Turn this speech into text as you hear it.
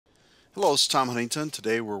Hello, it's Tom Huntington.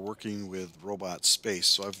 Today we're working with Robot Space.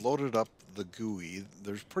 So I've loaded up the GUI.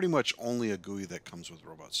 There's pretty much only a GUI that comes with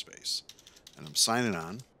Robot Space. And I'm signing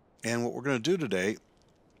on. And what we're going to do today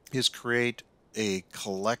is create a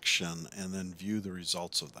collection and then view the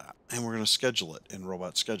results of that. And we're going to schedule it in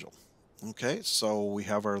Robot Schedule. Okay, so we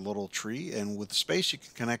have our little tree, and with Space you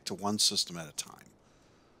can connect to one system at a time,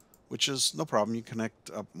 which is no problem. You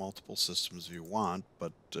connect up multiple systems if you want,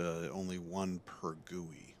 but only one per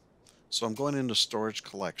GUI. So I'm going into storage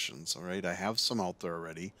collections. All right, I have some out there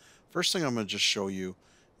already. First thing I'm going to just show you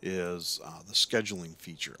is the scheduling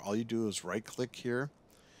feature. All you do is right click here,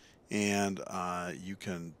 and you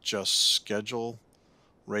can just schedule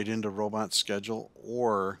right into Robot Schedule,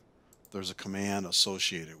 or there's a command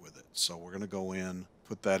associated with it. So we're going to go in,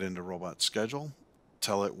 put that into Robot Schedule,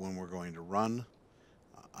 tell it when we're going to run.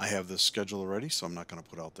 I have this schedule already, so I'm not going to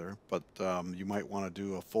put out there, but you might want to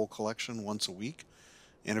do a full collection once a week.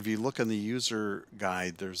 And if you look in the user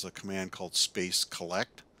guide, there's a command called space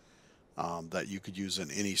collect that you could use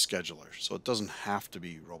in any scheduler. So it doesn't have to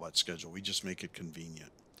be Robot Schedule. We just make it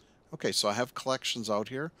convenient. Okay, so I have collections out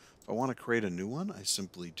here. If I want to create a new one, I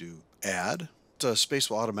simply do add.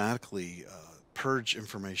 Space will automatically purge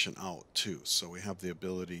information out too. So we have the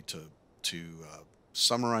ability to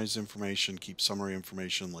summarize information, keep summary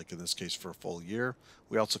information, like in this case for a full year.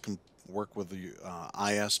 We also can work with the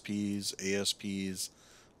ISPs, ASPs,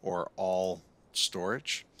 or all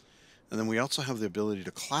storage. And then we also have the ability to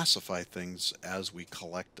classify things as we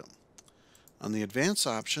collect them. On the advanced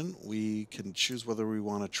option, we can choose whether we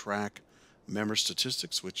want to track member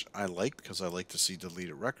statistics, which I like because I like to see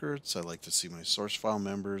deleted records. I like to see my source file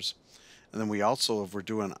members. And then we also, if we're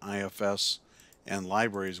doing IFS and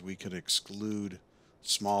libraries, we can exclude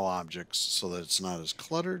small objects so that it's not as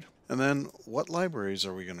cluttered. And then what libraries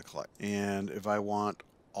are we going to collect? And if I want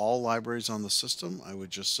all libraries on the system, I would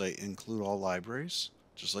just say include all libraries,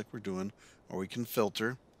 just like we're doing, or we can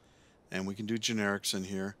filter, and we can do generics in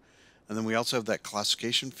here. And then we also have that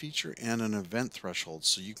classification feature and an event threshold.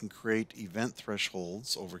 So you can create event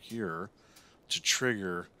thresholds over here to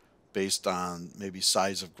trigger based on maybe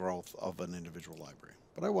size of growth of an individual library.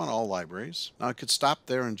 But I want all libraries. Now I could stop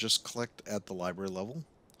there and just collect at the library level.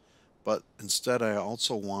 But instead I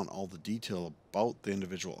also want all the detail about the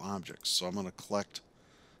individual objects. So I'm going to collect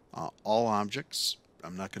all objects.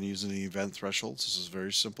 I'm not going to use any event thresholds. This is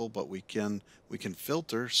very simple, but we can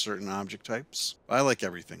filter certain object types. I like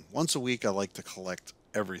everything. Once a week I like to collect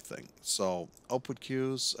everything. So output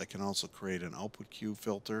queues, I can also create an output queue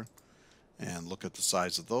filter and look at the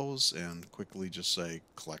size of those and quickly just say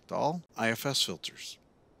collect all. IFS filters.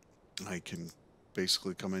 I can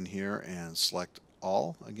basically come in here and select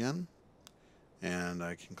all again, and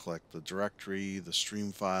I can collect the directory, the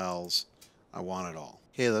stream files. I want it all.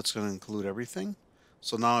 Okay, that's going to include everything.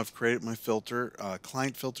 So now I've created my filter.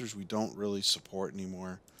 Client filters we don't really support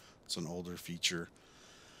anymore. It's an older feature.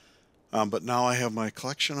 But now I have my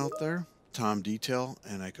collection out there, Tom Detail,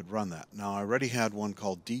 and I could run that. Now I already had one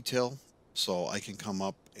called Detail, so I can come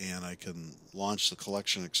up and I can launch the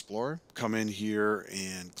Collection Explorer, come in here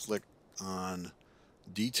and click on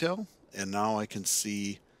Detail, and now I can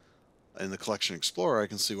see in the Collection Explorer, I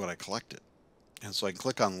can see what I collected. And so I can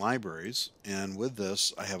click on libraries, and with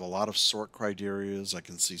this I have a lot of sort criterias. I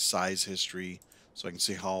can see size history, so I can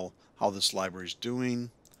see how this library is doing.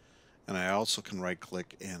 And I also can right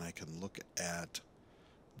click and I can look at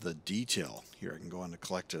the detail here. I can go into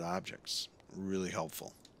collected objects. Really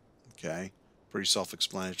helpful. Okay, pretty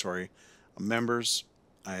self-explanatory. Members,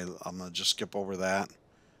 I'm going to just skip over that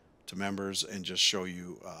to members and just show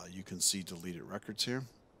you, you can see deleted records here,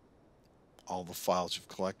 all the files you've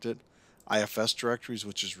collected. IFS directories,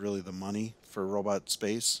 which is really the money for Robot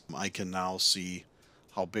Space. I can now see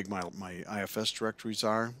how big my IFS directories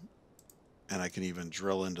are, and I can even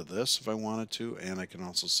drill into this if I wanted to, and I can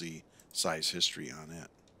also see size history on it.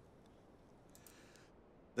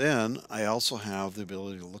 Then I also have the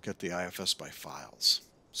ability to look at the IFS by files.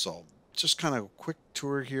 So just kind of a quick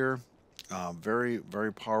tour here. Very,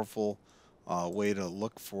 very powerful way to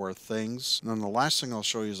look for things. And then the last thing I'll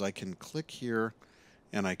show you is I can click here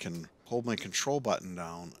and I can hold my control button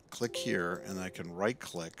down, click here, and I can right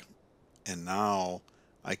click, and now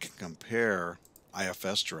I can compare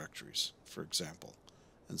IFS directories, for example,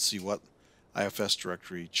 and see what IFS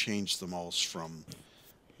directory changed the most from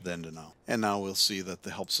then to now. And now we'll see that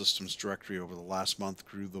the help systems directory over the last month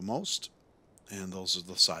grew the most, and those are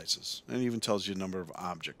the sizes. And it even tells you the number of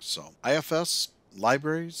objects. So IFS,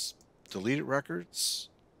 libraries, deleted records,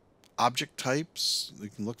 object types. You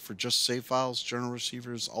can look for just save files, journal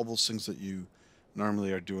receivers, all those things that you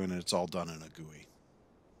normally are doing, and it's all done in a GUI.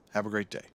 Have a great day.